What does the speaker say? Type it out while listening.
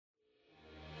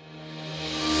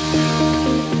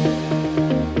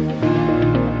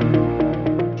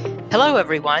Hello,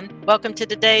 everyone. Welcome to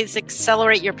today's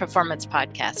Accelerate Your Performance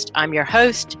podcast. I'm your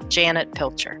host, Janet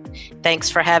Pilcher. Thanks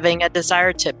for having a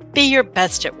desire to be your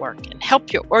best at work and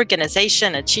help your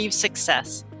organization achieve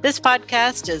success. This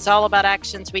podcast is all about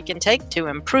actions we can take to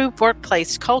improve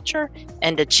workplace culture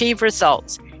and achieve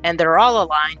results, and they're all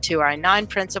aligned to our 9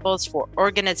 principles for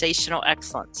organizational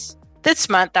excellence. This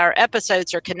month, our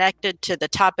episodes are connected to the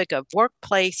topic of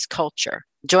workplace culture.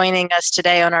 Joining us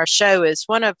today on our show is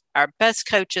one of our best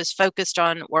coaches focused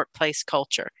on workplace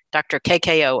culture, Dr.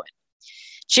 KK Owen.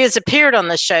 She has appeared on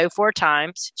the show 4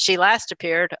 times. She last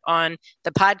appeared on the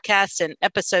podcast in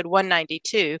episode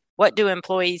 192, What Do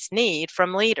Employees Need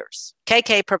from Leaders?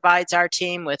 KK provides our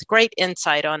team with great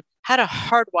insight on how to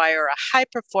hardwire a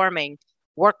high-performing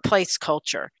workplace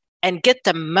culture and get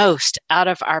the most out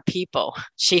of our people.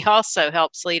 She also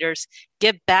helps leaders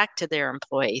give back to their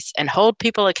employees and hold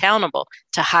people accountable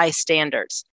to high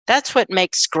standards. That's what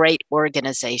makes great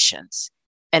organizations.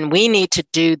 And we need to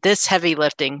do this heavy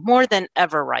lifting more than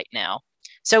ever right now.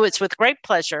 So it's with great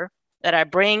pleasure that I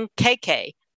bring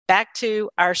KK back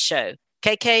to our show.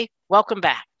 KK, welcome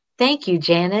back. Thank you,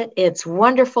 Janet. It's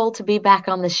wonderful to be back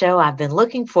on the show. I've been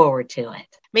looking forward to it.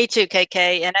 Me too,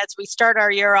 KK. And as we start our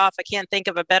year off, I can't think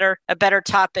of a better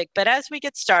topic. But as we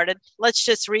get started, let's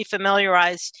just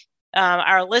refamiliarize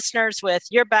our listeners with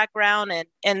your background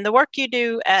and the work you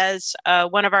do as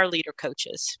one of our leader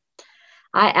coaches.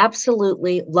 I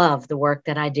absolutely love the work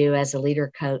that I do as a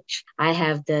leader coach. I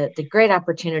have the great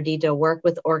opportunity to work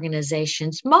with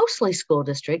organizations, mostly school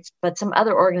districts, but some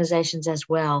other organizations as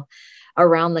well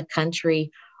around the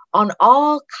country on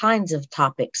all kinds of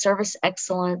topics, service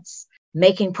excellence,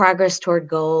 making progress toward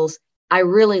goals. I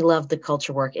really love the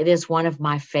culture work. It is one of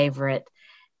my favorite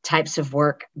types of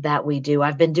work that we do.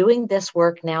 I've been doing this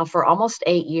work now for almost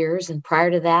 8 years. And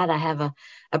prior to that, I have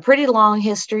a pretty long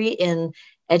history in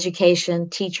education,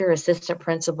 teacher, assistant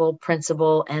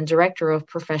principal, and director of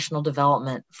professional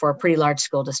development for a pretty large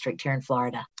school district here in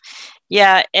Florida.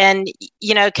 Yeah. And,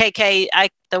 KK,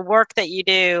 the work that you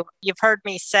do, you've heard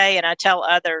me say, and I tell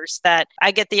others that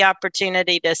I get the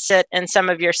opportunity to sit in some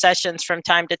of your sessions from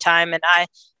time to time. And I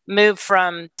move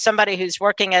from somebody who's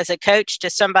working as a coach to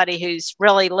somebody who's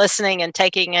really listening and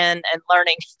taking in and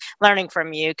learning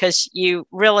from you, because you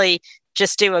really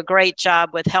just do a great job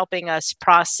with helping us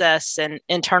process and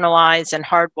internalize and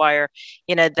hardwire,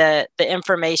 the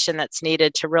information that's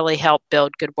needed to really help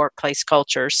build good workplace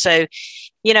culture. So,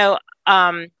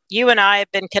 you and I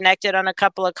have been connected on a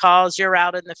couple of calls. You're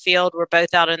out in the field. We're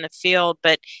both out in the field.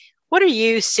 But what are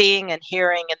you seeing and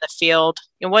hearing in the field?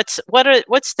 And what's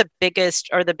the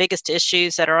biggest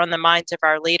issues that are on the minds of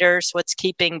our leaders? What's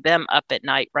keeping them up at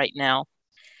night right now?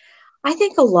 I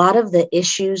think a lot of the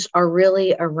issues are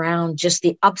really around just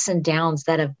the ups and downs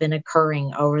that have been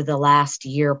occurring over the last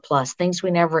year plus, things we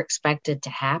never expected to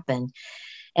happen.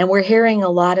 And we're hearing a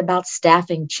lot about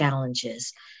staffing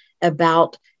challenges,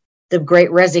 about the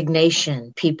great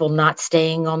resignation, people not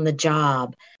staying on the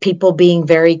job, people being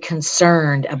very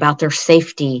concerned about their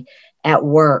safety at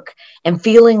work and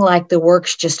feeling like the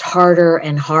work's just harder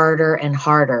and harder and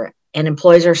harder. And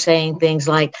employees are saying things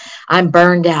like, I'm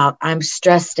burned out, I'm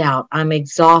stressed out, I'm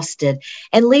exhausted.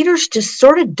 And leaders just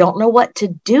sort of don't know what to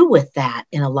do with that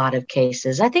in a lot of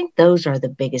cases. I think those are the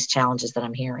biggest challenges that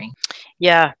I'm hearing.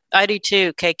 Yeah, I do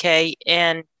too, KK.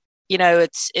 And,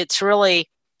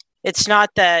 it's not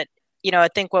that, I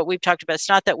think what we've talked about, it's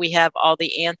not that we have all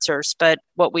the answers, but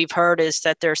what we've heard is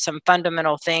that there's some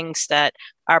fundamental things that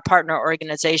our partner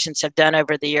organizations have done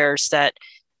over the years that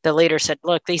the leader said,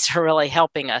 look, these are really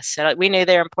helping us. We knew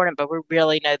they're important, but we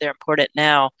really know they're important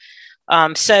now.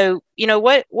 So,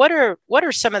 what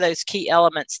are some of those key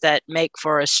elements that make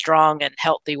for a strong and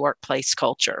healthy workplace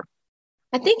culture?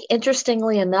 I think,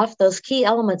 interestingly enough, those key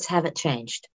elements haven't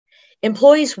changed.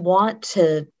 Employees want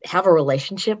to have a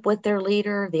relationship with their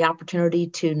leader, the opportunity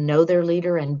to know their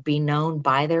leader and be known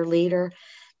by their leader,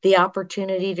 the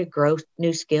opportunity to grow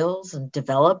new skills and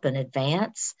develop and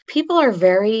advance. People are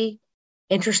very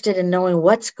interested in knowing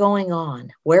what's going on.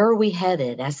 Where are we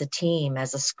headed as a team,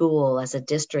 as a school, as a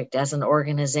district, as an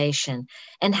organization,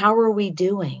 and how are we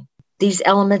doing? These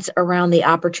elements around the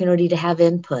opportunity to have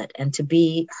input and to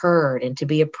be heard and to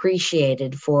be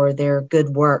appreciated for their good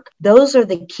work. Those are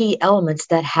the key elements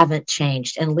that haven't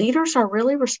changed. And leaders are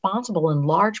really responsible in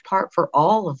large part for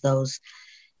all of those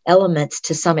elements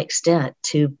to some extent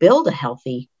to build a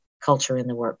healthy culture in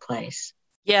the workplace.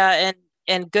 Yeah,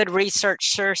 and good research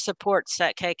sure supports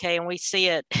that, KK, and we see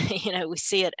it, we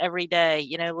see it every day,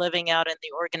 living out in the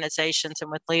organizations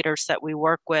and with leaders that we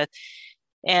work with.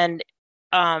 And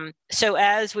So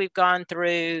as we've gone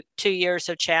through 2 years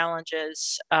of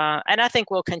challenges, and I think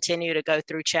we'll continue to go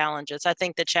through challenges. I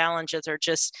think the challenges are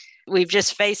we've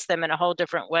just faced them in a whole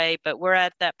different way, but we're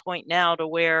at that point now to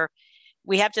where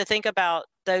we have to think about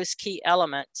those key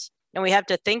elements, and we have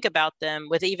to think about them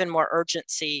with even more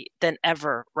urgency than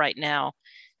ever right now.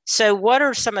 So what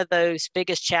are some of those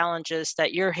biggest challenges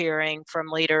that you're hearing from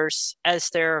leaders as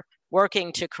they're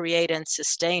working to create and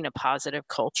sustain a positive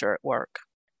culture at work?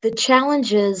 The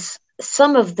challenges,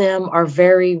 some of them are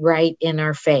very right in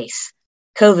our face.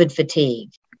 COVID fatigue,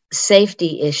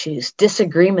 safety issues,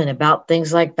 disagreement about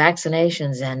things like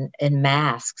vaccinations and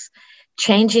masks,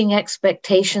 changing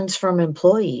expectations from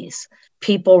employees,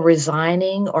 people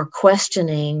resigning or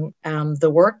questioning the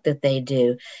work that they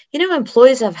do.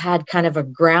 Employees have had kind of a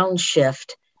ground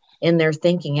shift in their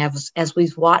thinking as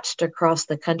we've watched across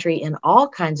the country in all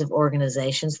kinds of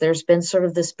organizations. There's been sort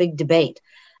of this big debate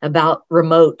about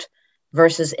remote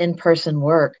versus in-person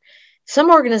work. Some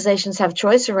organizations have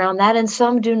choice around that and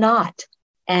some do not.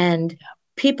 And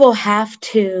people have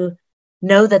to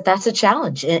know that that's a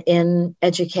challenge in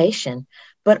education.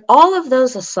 But all of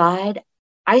those aside,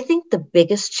 I think the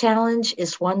biggest challenge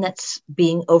is one that's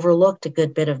being overlooked a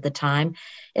good bit of the time,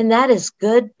 and that is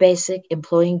good basic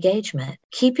employee engagement,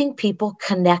 keeping people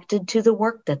connected to the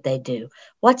work that they do.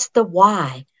 What's the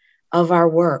why of our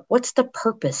work? What's the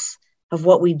purpose of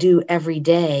what we do every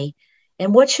day?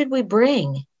 And what should we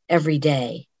bring every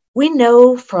day? We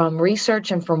know from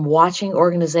research and from watching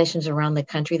organizations around the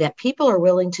country that people are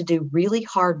willing to do really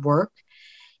hard work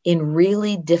in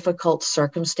really difficult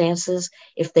circumstances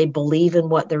if they believe in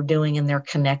what they're doing and they're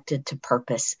connected to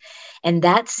purpose. And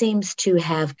that seems to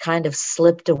have kind of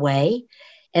slipped away.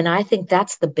 And I think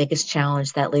that's the biggest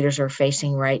challenge that leaders are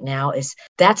facing right now is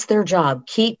that's their job,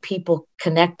 keep people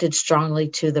connected strongly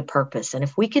to the purpose. And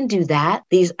if we can do that,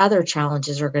 these other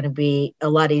challenges are going to be a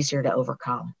lot easier to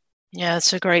overcome. Yeah,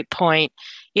 that's a great point.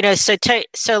 So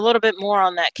a little bit more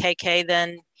on that, KK,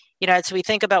 then, as we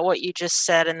think about what you just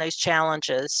said and those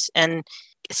challenges and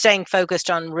staying focused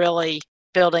on really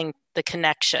building the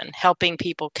connection, helping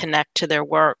people connect to their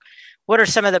work. What are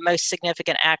some of the most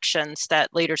significant actions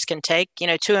that leaders can take,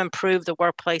 to improve the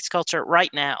workplace culture right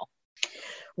now?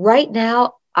 Right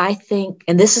now, I think,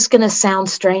 and this is going to sound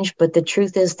strange, but the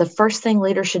truth is the first thing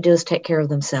leaders should do is take care of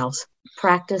themselves.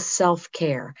 Practice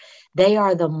self-care. They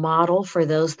are the model for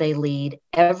those they lead.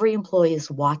 Every employee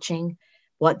is watching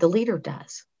what the leader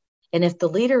does. And if the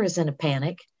leader is in a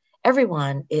panic,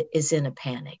 everyone is in a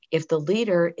panic. If the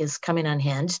leader is coming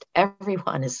unhinged,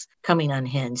 everyone is coming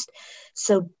unhinged.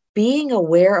 So being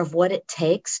aware of what it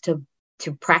takes to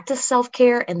practice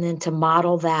self-care and then to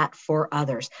model that for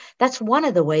others. That's one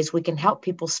of the ways we can help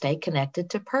people stay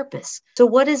connected to purpose. So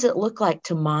what does it look like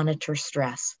to monitor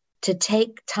stress? To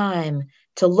take time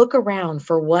to look around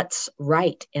for what's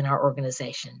right in our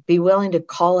organization, be willing to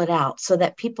call it out so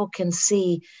that people can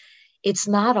see it's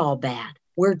not all bad.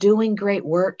 We're doing great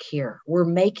work here. We're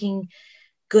making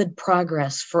good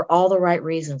progress for all the right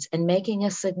reasons and making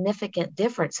a significant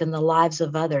difference in the lives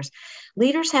of others.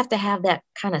 Leaders have to have that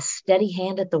kind of steady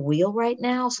hand at the wheel right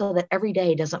now so that every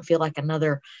day doesn't feel like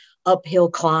another uphill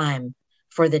climb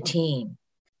for the team.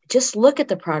 Just look at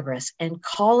the progress and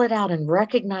call it out and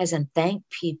recognize and thank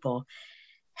people.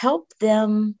 Help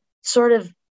them sort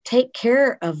of take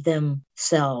care of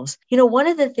themselves. One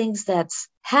of the things that's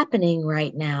happening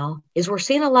right now is we're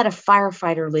seeing a lot of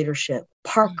firefighter leadership,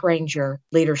 park ranger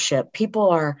leadership. People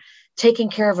are taking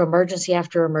care of emergency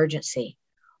after emergency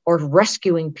or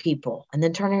rescuing people and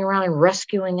then turning around and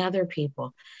rescuing other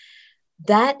people.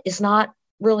 That is not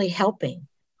really helping.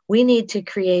 We need to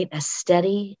create a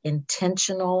steady,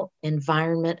 intentional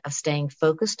environment of staying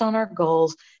focused on our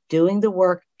goals, doing the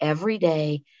work every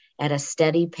day at a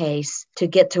steady pace to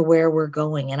get to where we're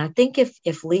going. And I think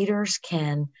if leaders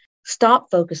can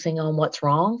stop focusing on what's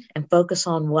wrong and focus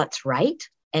on what's right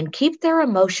and keep their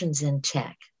emotions in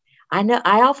check.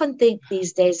 I often think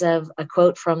these days of a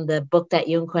quote from the book that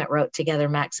you and Quint wrote together,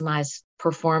 Maximize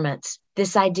Performance,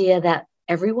 this idea that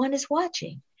everyone is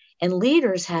watching and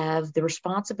leaders have the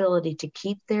responsibility to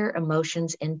keep their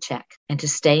emotions in check and to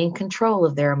stay in control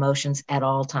of their emotions at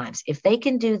all times. If they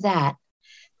can do that,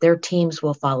 their teams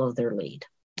will follow their lead.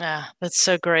 That's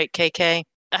so great, KK.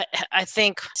 I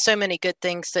think so many good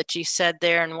things that you said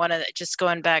there. And one of the, just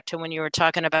going back to when you were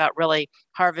talking about really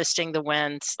harvesting the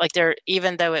wins, like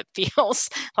even though it feels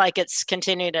like it's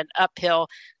continued an uphill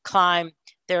climb,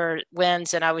 there are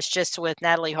wins. And I was just with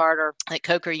Natalie Harder at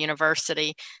Coker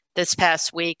University this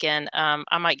past week, and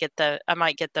I might get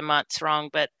the months wrong,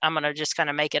 but I'm going to just kind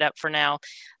of make it up for now.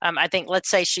 I think, let's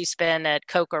say she's been at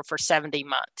Coker for 70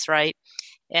 months, right?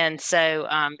 And so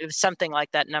it was something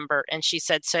like that number. And she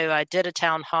said, so I did a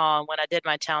town hall. And when I did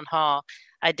my town hall,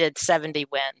 I did 70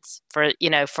 wins for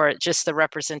just the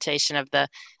representation of the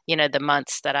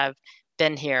months that I've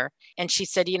been here. And she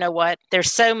said, you know what,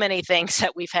 there's so many things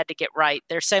that we've had to get right.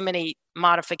 There's so many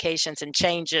modifications and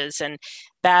changes and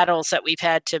battles that we've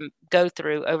had to go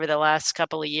through over the last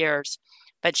couple of years.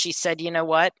 But she said, you know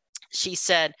what? She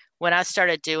said, when I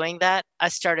started doing that, I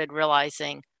started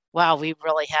realizing, wow, we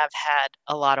really have had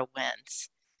a lot of wins.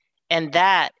 And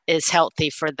that is healthy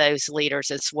for those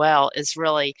leaders as well, is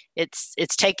really, it's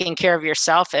taking care of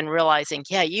yourself and realizing,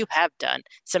 yeah, you have done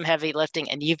some heavy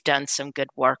lifting and you've done some good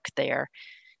work there.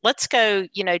 Let's go,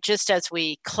 just as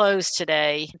we close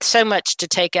today, so much to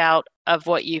take out of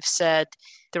what you've said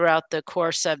throughout the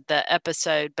course of the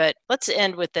episode, but let's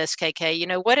end with this,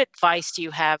 KK. What advice do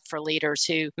you have for leaders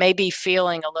who may be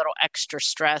feeling a little extra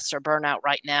stress or burnout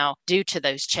right now due to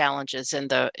those challenges in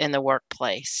the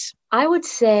workplace? I would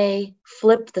say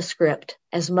flip the script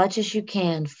as much as you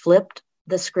can. Flip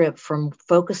the script from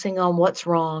focusing on what's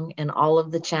wrong and all of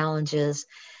the challenges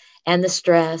and the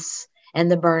stress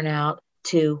and the burnout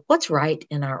to what's right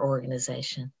in our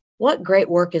organization. What great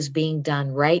work is being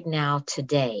done right now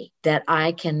today that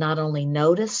I can not only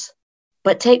notice,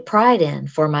 but take pride in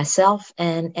for myself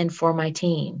and for my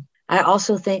team. I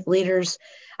also think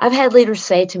I've had leaders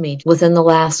say to me within the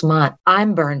last month,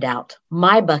 I'm burned out.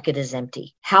 My bucket is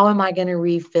empty. How am I going to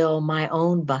refill my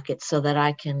own bucket so that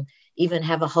I can even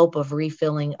have a hope of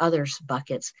refilling others'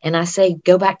 buckets? And I say,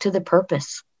 go back to the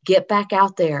purpose. Get back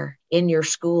out there in your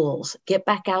schools. Get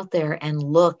back out there and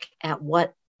look at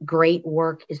what great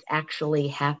work is actually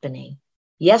happening.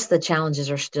 Yes, the challenges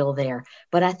are still there,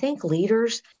 but I think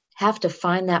leaders have to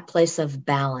find that place of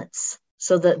balance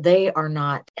so that they are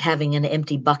not having an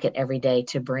empty bucket every day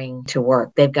to bring to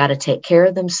work. They've got to take care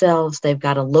of themselves. They've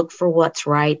got to look for what's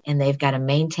right, and they've got to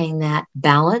maintain that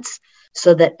balance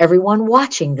so that everyone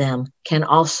watching them can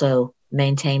also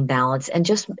maintain balance and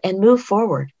move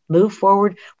forward. Move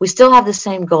forward. We still have the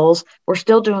same goals. We're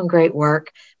still doing great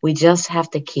work. We just have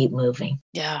to keep moving.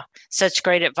 Yeah, such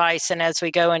great advice. And as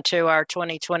we go into our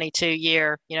 2022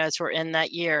 year, as we're in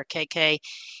that year, KK,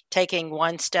 taking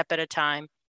one step at a time,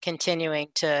 continuing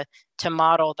to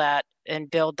model that and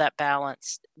build that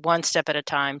balance one step at a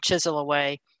time, chisel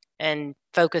away and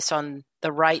focus on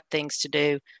the right things to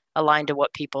do aligned to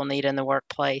what people need in the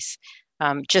workplace.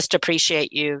 Just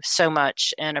appreciate you so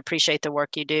much and appreciate the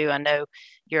work you do. I know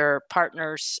your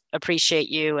partners appreciate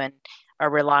you and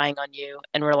are relying on you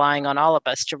and relying on all of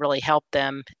us to really help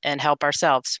them and help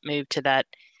ourselves move to that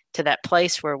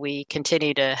place where we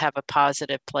continue to have a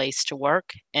positive place to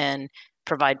work and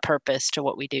provide purpose to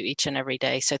what we do each and every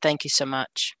day. So thank you so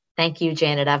much. Thank you,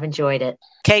 Janet. I've enjoyed it.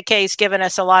 KK's given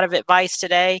us a lot of advice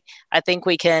today. I think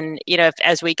we can,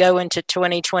 as we go into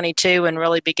 2022 and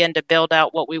really begin to build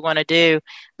out what we want to do,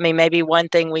 maybe one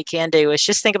thing we can do is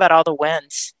just think about all the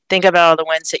wins. Think about all the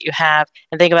wins that you have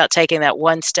and think about taking that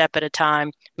one step at a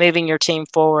time, moving your team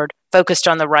forward, focused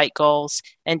on the right goals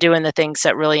and doing the things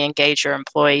that really engage your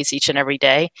employees each and every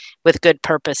day with good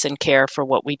purpose and care for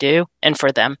what we do and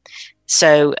for them.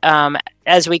 So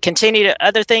as we continue to,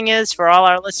 other thing is for all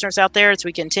our listeners out there, as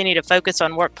we continue to focus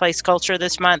on workplace culture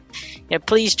this month,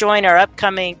 please join our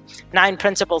upcoming 9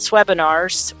 Principles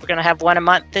webinars. We're going to have one a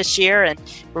month this year, and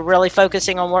we're really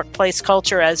focusing on workplace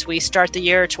culture as we start the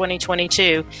year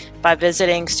 2022 by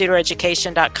visiting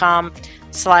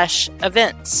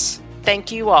studereducation.com/events.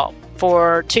 Thank you all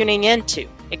for tuning in to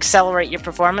Accelerate Your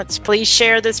Performance. Please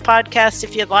share this podcast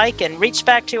if you'd like and reach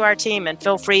back to our team and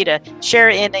feel free to share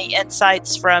any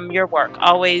insights from your work.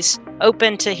 Always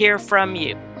open to hear from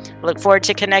you. Look forward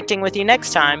to connecting with you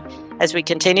next time as we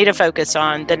continue to focus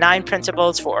on the 9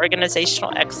 principles for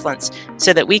organizational excellence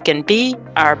so that we can be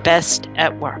our best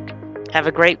at work. Have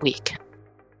a great week.